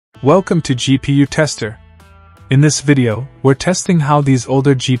Welcome to GPU Tester. In this video, we're testing how these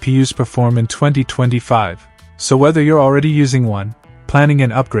older GPUs perform in 2025. So whether you're already using one, planning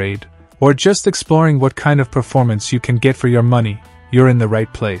an upgrade, or just exploring what kind of performance you can get for your money, you're in the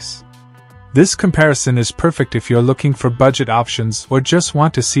right place. This comparison is perfect if you're looking for budget options or just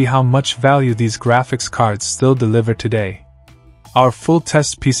want to see how much value these graphics cards still deliver today. Our full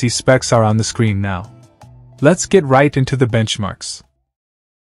test PC specs are on the screen now. Let's get right into the benchmarks.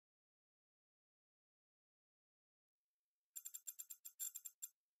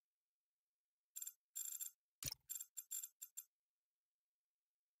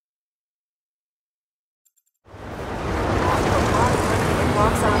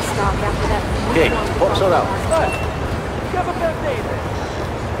 Okay, what's all that?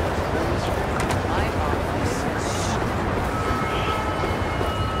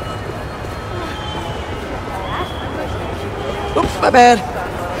 Oops, my bad.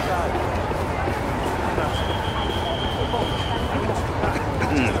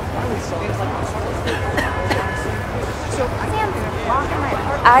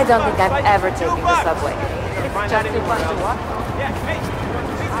 I don't think I've ever taken the subway. It's just a bunch of what?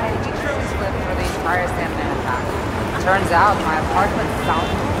 I literally slipped for the entire Sandman pack. Turns out my apartment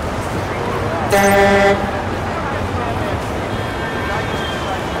sounds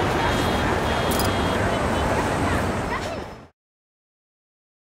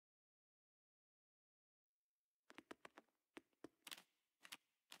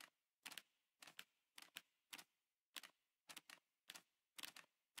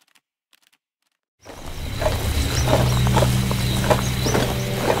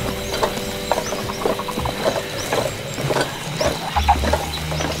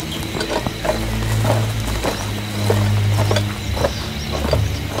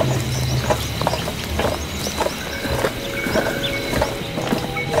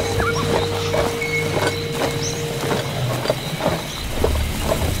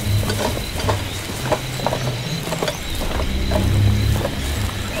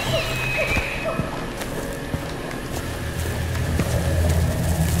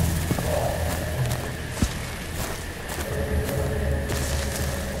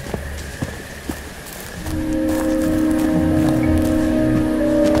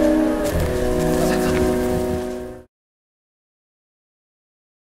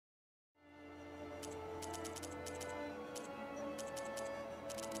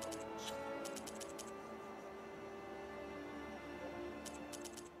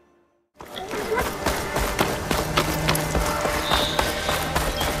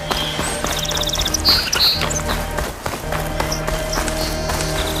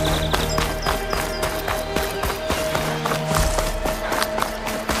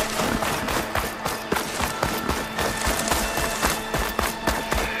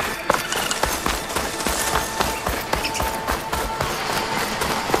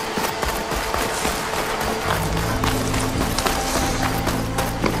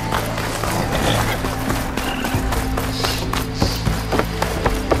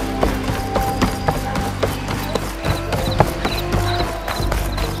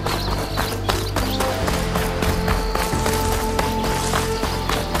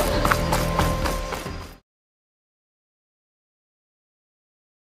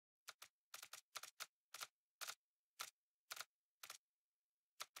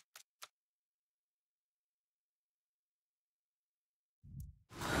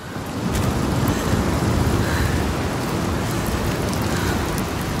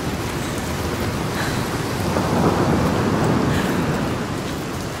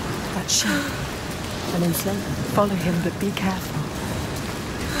an enslaver. Follow him, but be careful.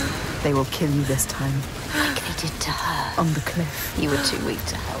 They will kill you this time. like they did to her. On the cliff. You were too weak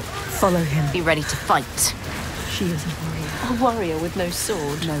to help. Follow him. Be ready to fight. She is a warrior. A warrior with no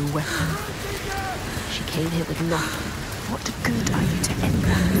sword. No weapon. She came here with nothing. What good are you to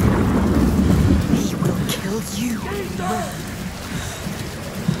anyone? He will kill you.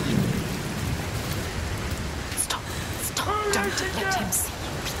 Stop. Stop. Don't let him see you.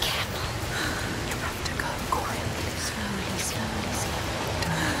 Be careful. You have to go quietly. Slowly, slowly, slowly.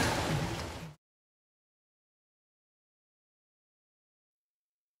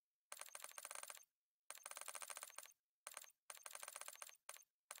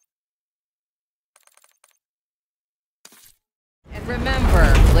 And remember,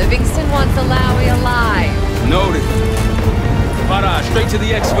 Livingston wants Alawi alive. Noted. Farah, straight to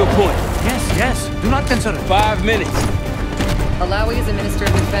the exfil point. Yes, yes. Do not consider. 5 minutes. Alawi is a minister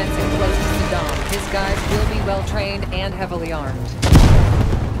of defense and close to Saddam. His guys will be well-trained and heavily armed.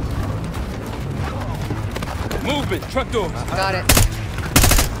 Movement. Truck doors. Got it.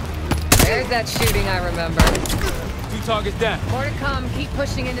 that shooting, I remember. 2 targets down. More to come. Keep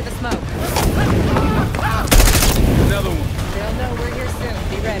pushing into the smoke. Another one. They'll know we're here soon.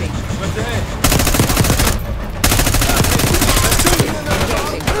 Be ready. What's ahead?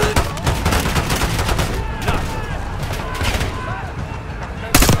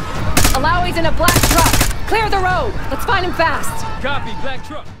 Alawi's in a black truck. Clear the road. Let's find him fast. Copy, black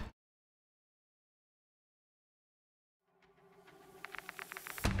truck.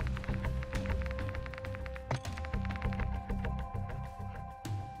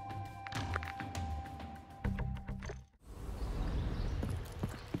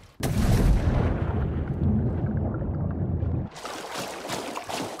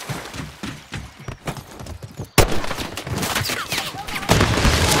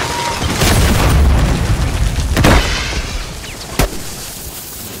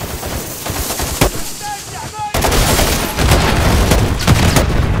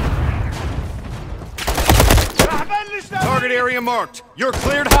 Target area marked. You're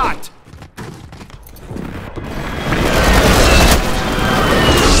cleared hot.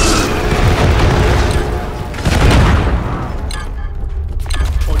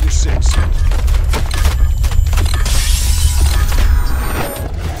 On your 6.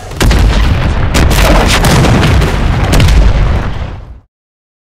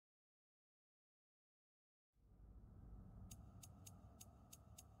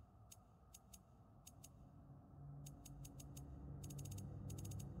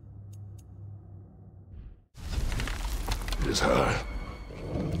 It is her.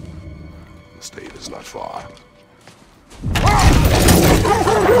 The state is not far.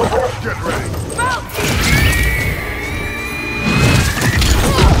 Get ready.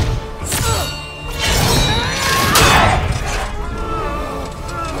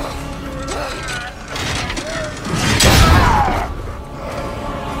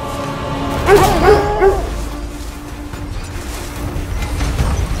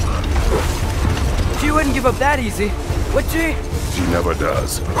 She wouldn't give up that easy, would she? She never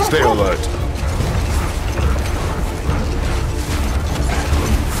does. Stay alert.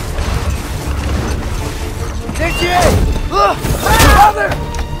 There she is! Brother!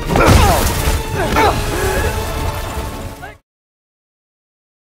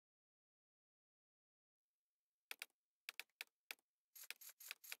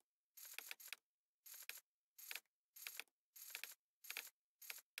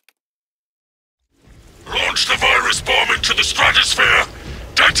 Launch the virus bomb into the stratosphere,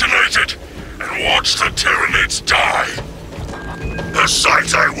 detonate it, and watch the Tyranids die. A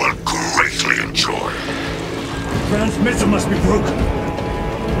sight I will greatly enjoy. Transmitter must be broken.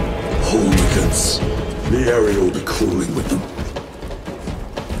 Hooligans. The area will be cooling with them.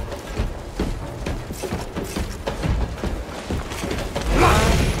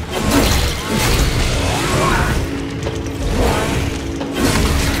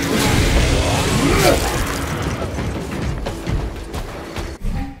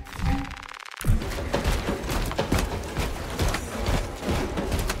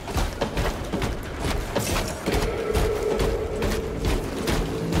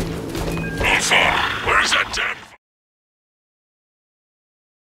 Where is that damn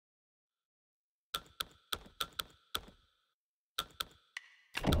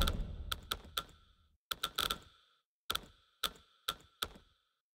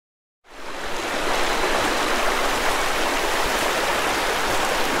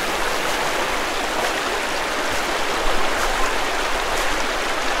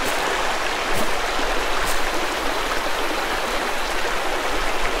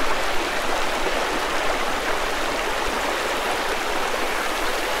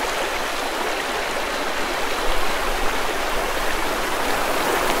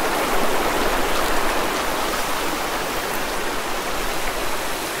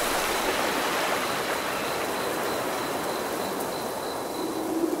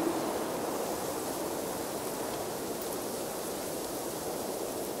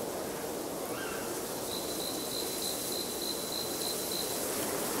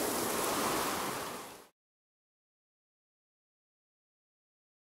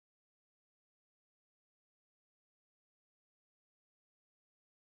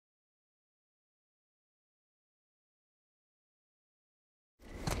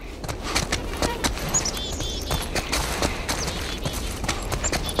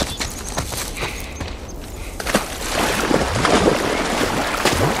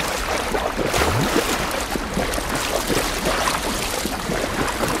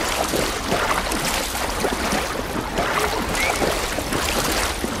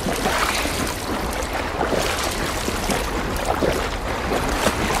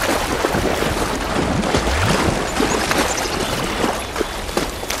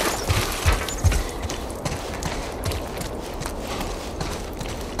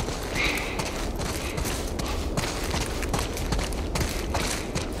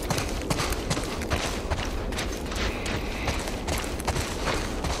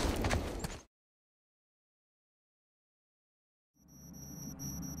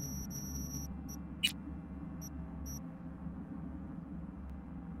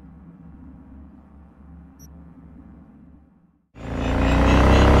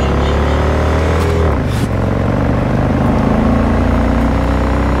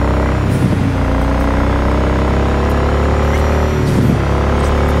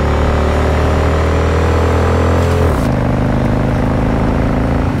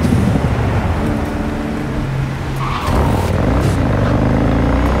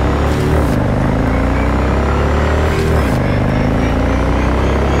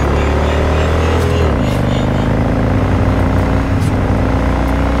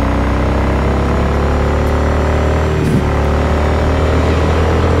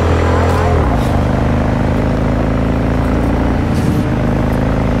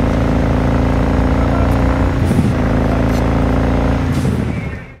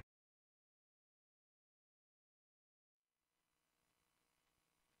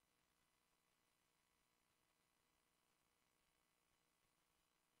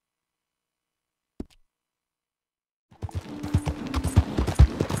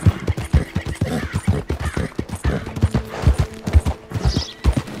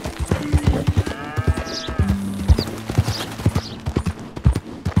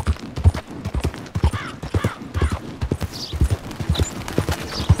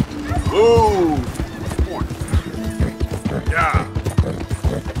Move!